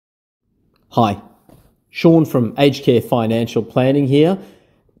Hi, Sean from Aged Care Financial Planning here.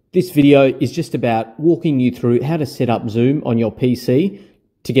 This video is just about walking you through how to set up Zoom on your PC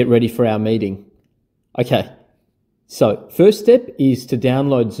to get ready for our meeting. Okay, so first step is to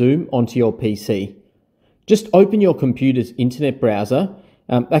download Zoom onto your PC. Just open your computer's internet browser.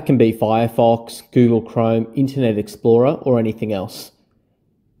 That can be Firefox, Google Chrome, Internet Explorer, or anything else.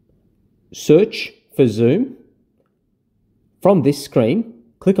 Search for Zoom. From this screen,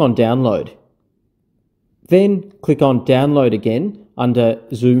 click on Download. Then click on Download again under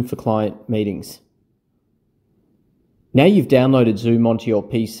Zoom for Client Meetings. Now you've downloaded Zoom onto your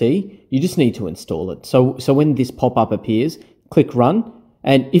PC, you just need to install it. So when this pop-up appears, click Run,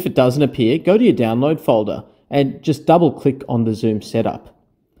 and if it doesn't appear, go to your download folder and just double-click on the Zoom setup.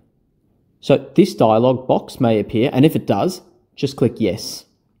 So this dialog box may appear, and if it does, just click Yes.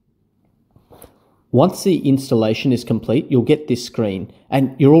 Once the installation is complete, you'll get this screen,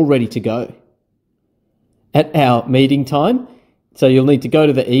 and you're all ready to go. At our meeting time, so you'll need to go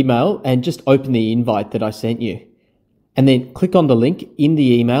to the email and just open the invite that I sent you. And then click on the link in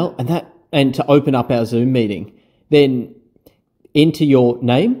the email and to open up our Zoom meeting. Then enter your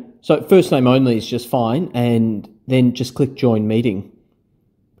name. So first name only is just fine, and then just click Join Meeting.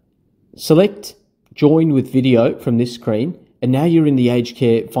 Select Join with Video from this screen, and now you're in the Aged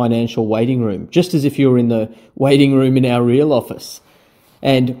Care Financial waiting room, just as if you were in the waiting room in our real office.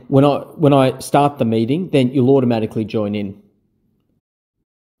 And when I start the meeting, then you'll automatically join in.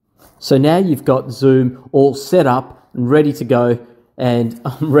 So now you've got Zoom all set up and ready to go, and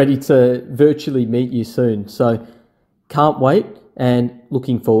I'm ready to virtually meet you soon. So can't wait and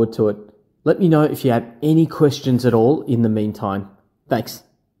looking forward to it. Let me know if you have any questions at all in the meantime. Thanks.